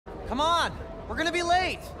Come on! We're gonna be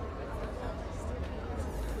late!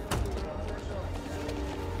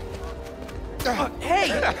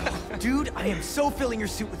 Hey! Dude, I am so filling your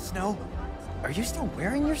suit with snow. Are you still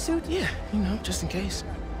wearing your suit? Yeah, you know, just in case.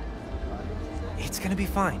 It's gonna be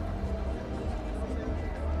fine.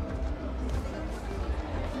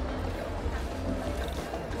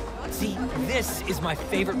 See, this is my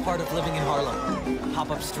favorite part of living in Harlem.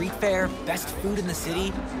 Pop-up street fair, best food in the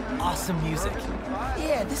city, awesome music.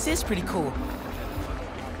 Yeah, this is pretty cool.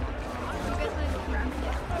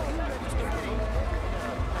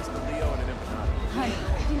 Hi, I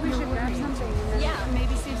think we should grab something. Yeah,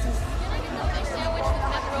 maybe save some. Can I get the fish sandwich with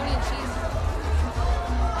macaroni and cheese?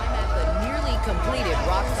 I'm at the nearly completed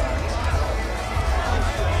Rockstar.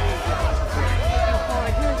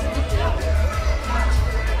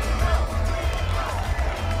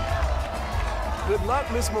 Good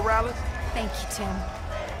luck, Miss Morales. Thank you, Tim.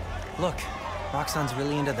 Look, Roxanne's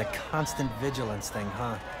really into the constant vigilance thing,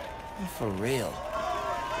 huh? For real.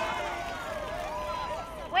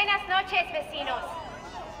 Buenas noches, vecinos.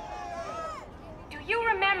 Do you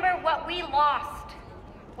remember what we lost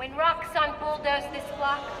when Roxanne bulldozed this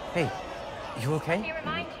block? Hey, you Let me okay?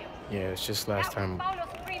 remind you. Yeah, it's just last That was time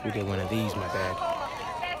Paulo's Creamery. we did one of these, my bad. Home of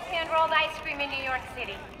the best hand-rolled ice cream in New York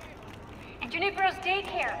City. And Junipero's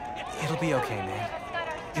daycare. It'll be okay, man.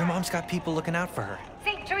 Your mom's got people looking out for her.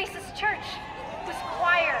 St. Teresa's Church, whose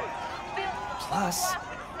choir built Plus, song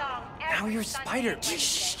now every you're Sunday. Spider.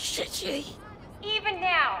 Even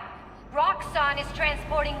now, Roxanne is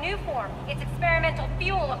transporting Newform, its experimental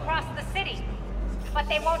fuel, across the city. But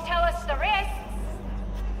they won't tell us the risks.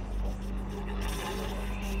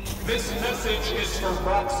 This message is from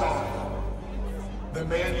Roxanne. The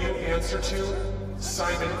man you answer to,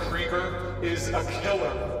 Simon Krieger, is a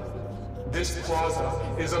killer. This plaza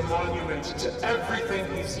is a monument to everything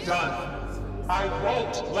he's done. I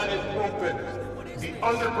won't let it open. The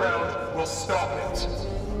underground will stop it.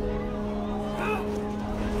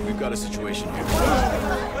 We've got a situation here.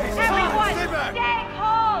 Everyone, stay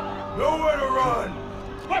calm! Nowhere to run!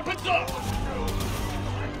 Weapons up!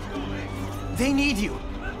 They need you.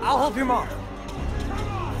 I'll help your mom.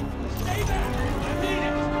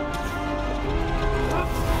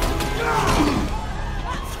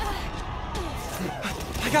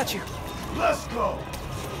 I got you. Let's go!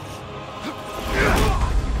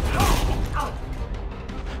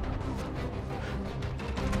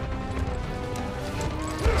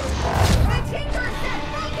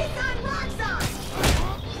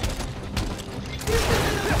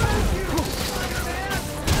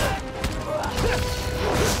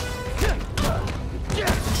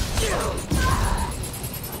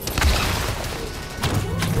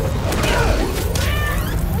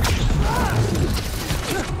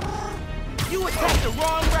 You attacked the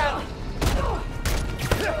wrong rally!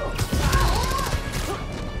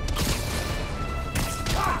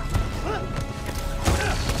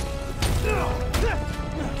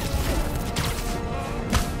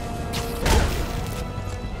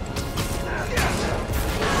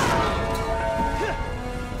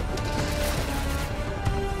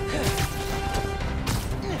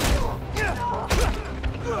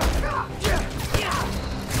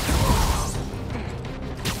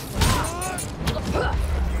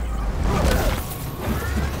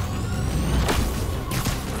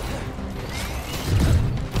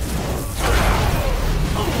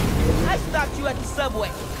 I stopped you at the subway.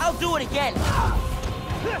 I'll do it again.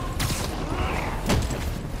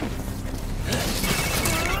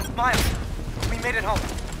 Miles, we made it home.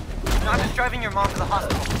 I'm just driving your mom to the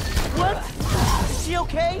hospital. What? Is she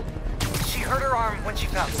okay? She hurt her arm when she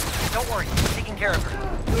fell. Don't worry, I'm taking care of her.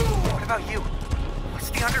 What about you? What's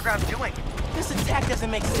the underground doing? This attack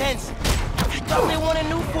doesn't make sense. I thought they wanted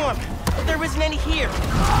new form, but there isn't any here.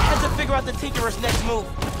 I had to figure out the Tinkerer's next move.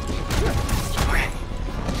 Okay.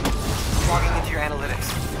 Logging into your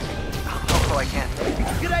analytics. I'll help so I can.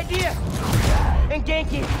 Good idea. And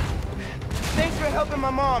Genki, thanks for helping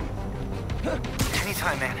my mom.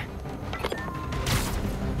 Anytime, man.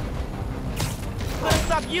 Gonna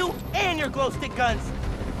stop you and your glow stick guns.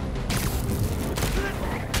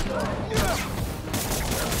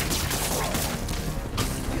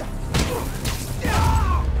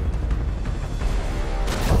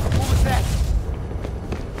 What was that?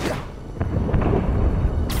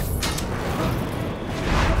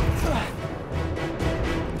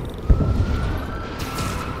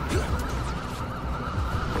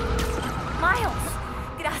 Miles!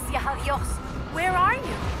 Gracias a Dios. Where are you?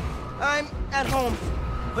 I'm at home,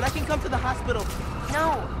 but I can come to the hospital.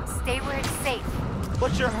 No, stay where it's safe.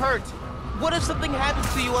 But you're hurt. What if something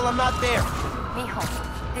happens to you while I'm not there? Mijo,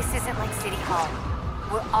 this isn't like City Hall.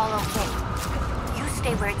 We're all okay. You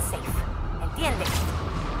stay where it's safe. Entiende?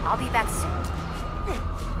 I'll be back soon.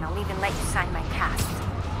 And I'll even let you sign my cast.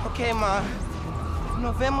 Okay, Ma.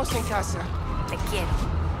 Nos vemos en casa. Te quiero.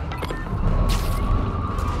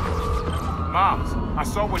 Moms, I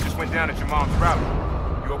saw what just went down at your mom's rally.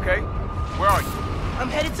 You okay? Where are you? I'm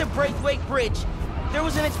headed to Braithwaite Bridge. There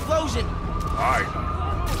was an explosion. Alright.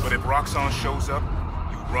 But if Roxxon shows up,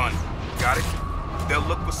 you run. Got it? They'll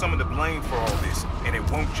look for someone to blame for all this, and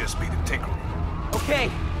it won't just be the Tinkerer.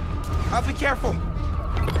 Okay. I'll be careful.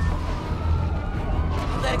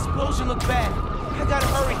 That explosion looked bad. I gotta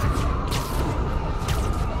hurry.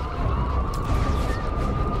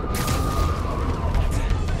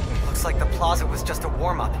 Looks like the plaza was just a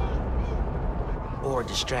warm-up. Or a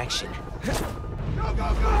distraction. Go, go,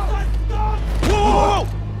 go! Whoa!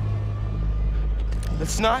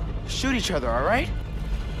 Let's not shoot each other, all right?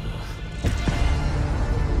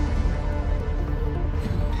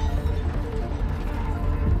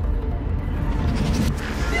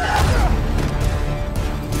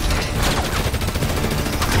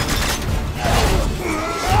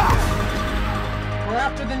 We're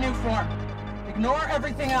after the new form. Ignore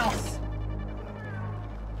everything else.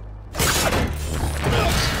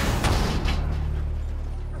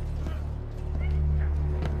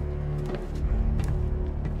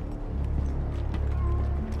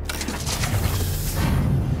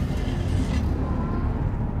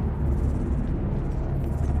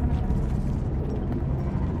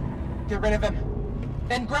 Get rid of him.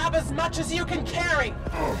 Then grab as much as you can carry!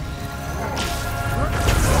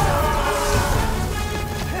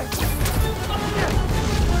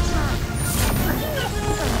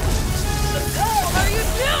 What are you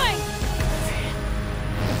doing?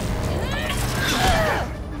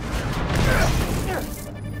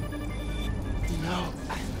 No.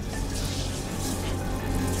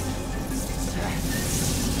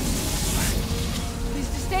 He's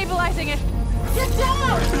destabilizing it. Get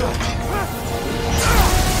down!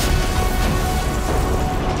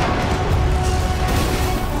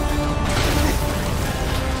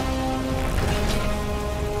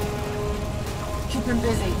 Keep him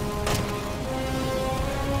busy.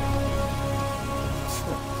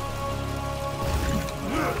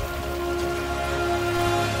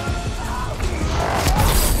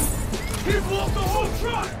 He blew up the whole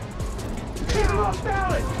truck! Get him off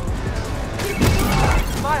balance!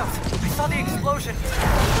 Miles, I saw the explosion.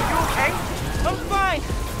 Are you okay? I'm fine.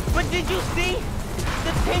 But did you see?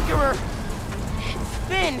 The Tinkerer.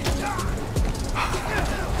 Spin.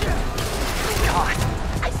 God.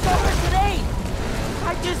 I saw her today.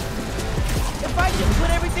 If I just put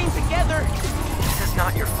everything together. This is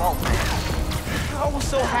not your fault, man. I was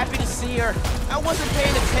so happy to see her. I wasn't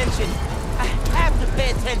paying attention. I have to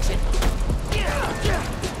pay attention.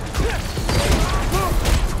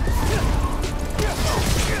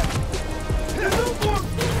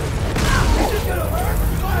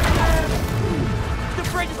 The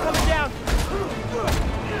bridge is coming down.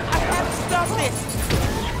 I have to stop this.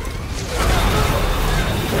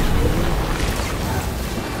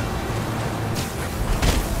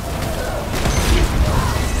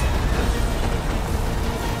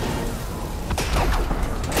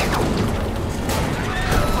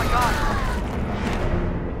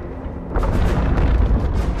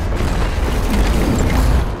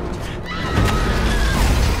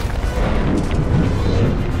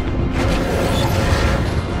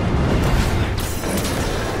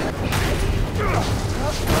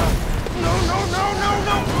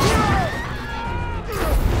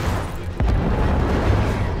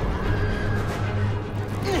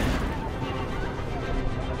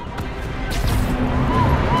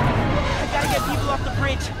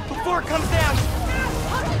 Before it comes down!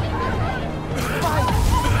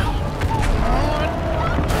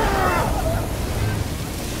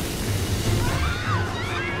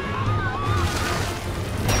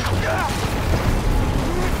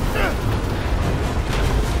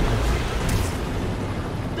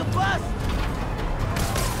 The bus!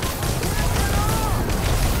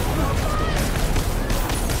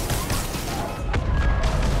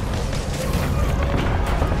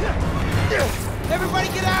 Everybody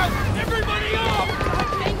get out! Everybody up!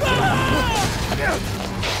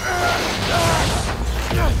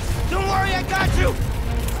 Don't worry, I got you!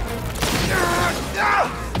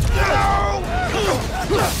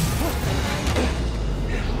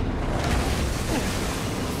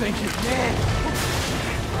 Thank you. Man,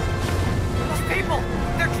 Those people!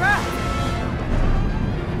 They're trapped!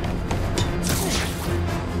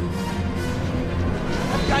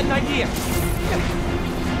 I've got an idea.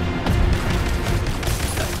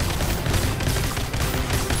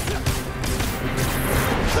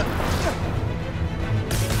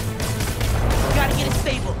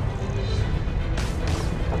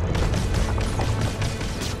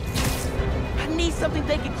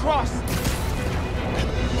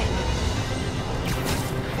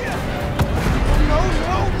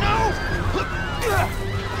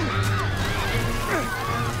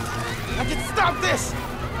 Stop this!